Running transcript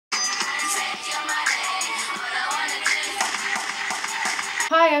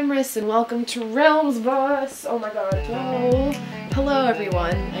Hi, I'm Riss and welcome to RELMSofUs. Oh my god. Hello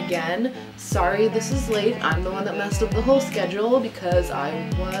everyone, again. Sorry this is late. I'm the one that messed up the whole schedule because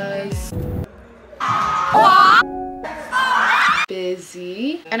I was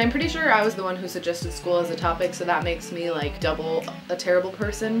busy. And I'm pretty sure I was the one who suggested school as a topic, so that makes me like double a terrible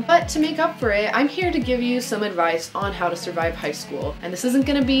person. But to make up for it, I'm here to give you some advice on how to survive high school. And this isn't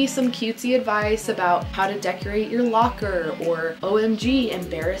gonna be some cutesy advice about how to decorate your locker or OMG,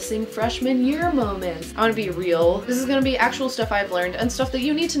 embarrassing freshman year moments. I wanna be real. This is gonna be actual stuff I've learned and stuff that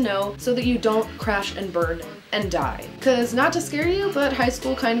you need to know so that you don't crash and burn and die. Cause not to scare you, but high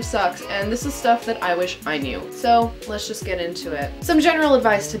school kind of sucks, and this is stuff that I wish I knew. So let's just get into it. Some general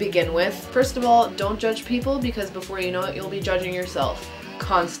advice to begin with. First of all, don't judge people because before you know it, you'll be judging yourself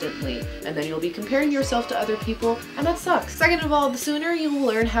constantly, and then you'll be comparing yourself to other people, and that sucks. Second of all, the sooner you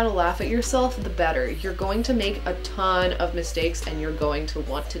learn how to laugh at yourself, the better. You're going to make a ton of mistakes and you're going to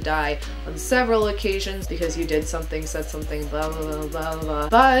want to die on several occasions because you did something, said something, blah blah blah blah blah.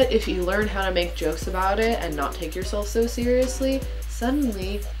 But if you learn how to make jokes about it and not take yourself so seriously,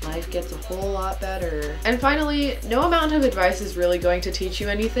 suddenly life gets a whole lot better. And finally, no amount of advice is really going to teach you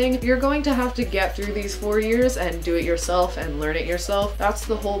anything. You're going to have to get through these 4 years and do it yourself and learn it yourself. That's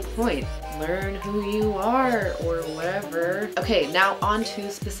the whole point. Learn who you are or whatever. Okay, now on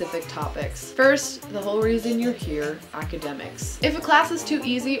to specific topics. First, the whole reason you're here, academics. If a class is too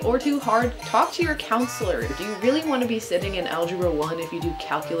easy or too hard, talk to your counselor. Do you really want to be sitting in Algebra 1 if you do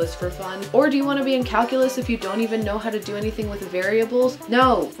calculus for fun? Or do you want to be in calculus if you don't even know how to do anything with variables?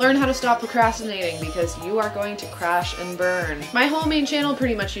 No! Learn how to stop procrastinating because you are going to crash and burn. My whole main channel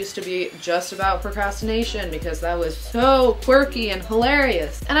pretty much used to be just about procrastination because that was so quirky and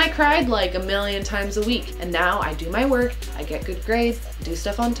hilarious. And I cried like a million times a week, and now I do my work, I get good grades, do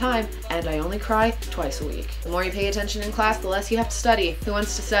stuff on time, and I only cry twice a week. The more you pay attention in class, the less you have to study. Who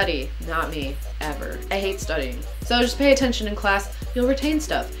wants to study? Not me. Ever. I hate studying. So just pay attention in class, you'll retain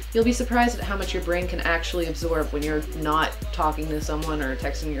stuff. You'll be surprised at how much your brain can actually absorb when you're not talking to someone or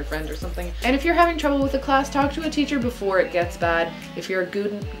texting your friend or something. And if you're having trouble with a class, talk to a teacher before it gets bad. If you're a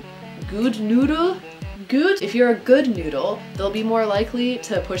good noodle, if you're a good noodle, they'll be more likely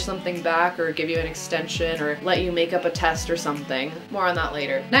to push something back or give you an extension or let you make up a test or something. More on that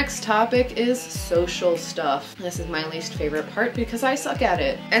later. Next topic is social stuff. This is my least favorite part because I suck at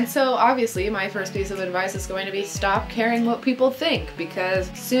it. And so obviously my first piece of advice is going to be stop caring what people think, because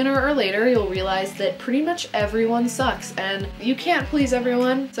sooner or later you'll realize that pretty much everyone sucks and you can't please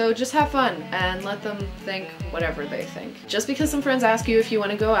everyone. So just have fun and let them think whatever they think. Just because some friends ask you if you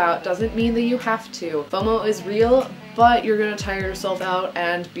want to go out doesn't mean that you have to. FOMO is real, but you're gonna tire yourself out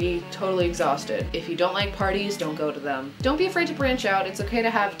and be totally exhausted. If you don't like parties, don't go to them. Don't be afraid to branch out. It's okay to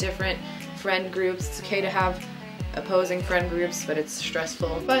have different friend groups. It's okay to have opposing friend groups, but it's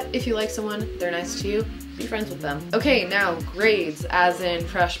stressful. But if you like someone, they're nice to you, be friends with them. Okay, now grades, as in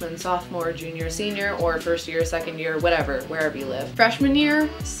freshman, sophomore, junior, senior, or first year, second year, whatever, wherever you live. Freshman year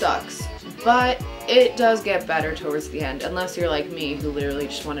sucks, but it does get better towards the end, unless you're like me, who literally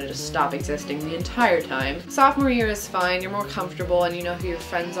just wanted to stop existing the entire time. Sophomore year is fine, you're more comfortable and you know who your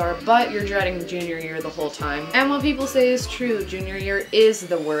friends are, but you're dreading the junior year the whole time. And what people say is true, junior year is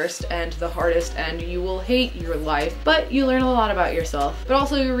the worst and the hardest, and you will hate your life, but you learn a lot about yourself. But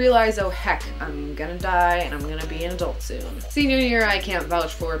also you realize, oh heck, I'm gonna die and I'm gonna be an adult soon. Senior year I can't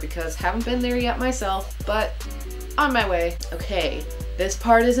vouch for because haven't been there yet myself, but on my way. Okay, this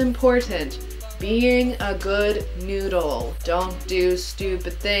part is important. Being a good noodle. Don't do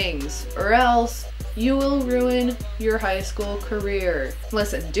stupid things, or else you will ruin your high school career.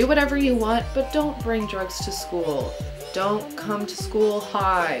 Listen, do whatever you want, but don't bring drugs to school. Don't come to school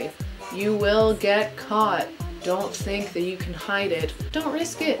high. You will get caught. Don't think that you can hide it. Don't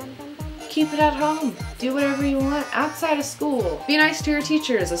risk it. Keep it at home. Do whatever you want outside of school. Be nice to your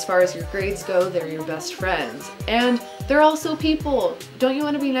teachers. As far as your grades go, they're your best friends. And they're also people. Don't you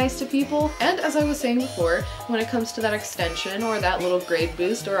want to be nice to people? And as I was saying before, when it comes to that extension or that little grade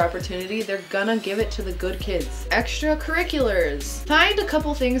boost or opportunity, they're gonna give it to the good kids. Extracurriculars. Find a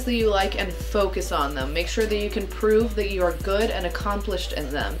couple things that you like and focus on them. Make sure that you can prove that you are good and accomplished in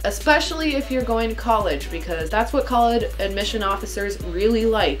them. Especially if you're going to college, because that's what college admission officers really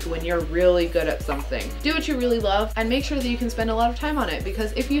like, when you're really good at something. Do what you really love and make sure that you can spend a lot of time on it,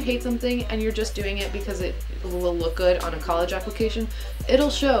 because if you hate something and you're just doing it because it will look good on a college application, it'll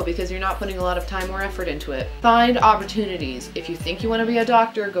show because you're not putting a lot of time or effort into it. Find opportunities. If you think you want to be a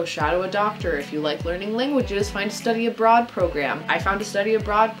doctor, go shadow a doctor. If you like learning languages, find a study abroad program. I found a study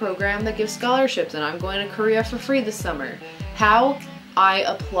abroad program that gives scholarships and I'm going to Korea for free this summer. How? I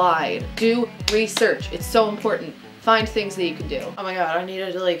applied. Do research. It's so important. find things that you can do. Oh my god, I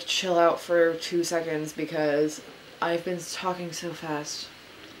needed to like chill out for 2 seconds because I've been talking so fast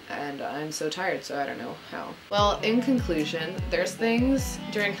and I'm so tired, so I don't know how. Well, in conclusion, there's things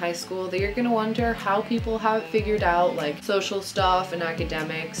during high school that you're gonna wonder how people have it figured out, like social stuff and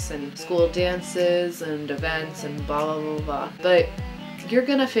academics and school dances and events and blah blah blah blah. But you're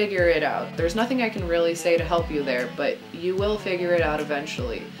gonna figure it out. There's nothing I can really say to help you there, but you will figure it out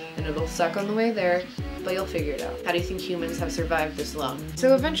eventually. And it'll suck on the way there, but you'll figure it out. How do you think humans have survived this long?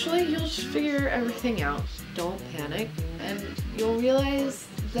 So eventually you'll just figure everything out. Don't panic, and you'll realize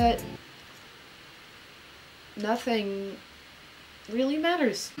that nothing really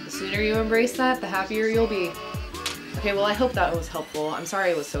matters. The sooner you embrace that, the happier you'll be. Okay, well I hope that was helpful. I'm sorry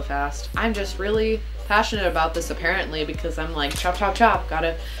it was so fast. I'm just really passionate about this apparently because I'm like chop chop chop,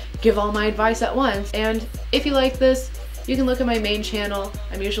 gotta give all my advice at once. And if you like this, you can look at my main channel.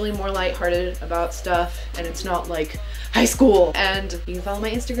 I'm usually more lighthearted about stuff and it's not like high school. And you can follow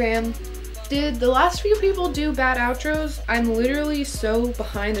my Instagram. Did the last few people do bad outros? I'm literally so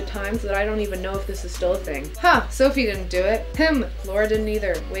behind the times that I don't even know if this is still a thing. Huh, Sophie didn't do it. Laura didn't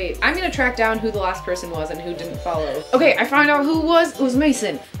either. Wait, I'm gonna track down who the last person was and who didn't follow. Okay, I found out who it was. It was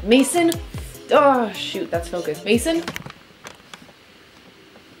Mason. Mason? Oh, shoot, that's focus. Mason?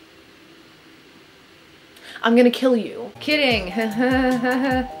 I'm gonna kill you. Kidding.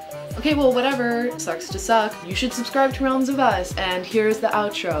 Okay, well, whatever. Sucks to suck. You should subscribe to Realms of Us. And here's the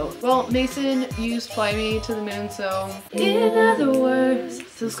outro. Well, Mason used Fly Me to the Moon, so in other words,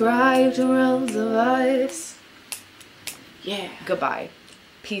 subscribe to Realms of Us. Yeah. Goodbye.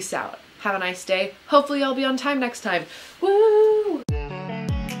 Peace out. Have a nice day. Hopefully I'll be on time next time. Woo!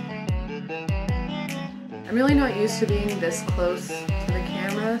 I'm really not used to being this close to the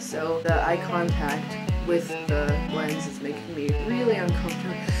camera, so the eye contact with the lens is making me really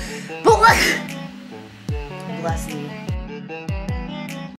uncomfortable. Bless me.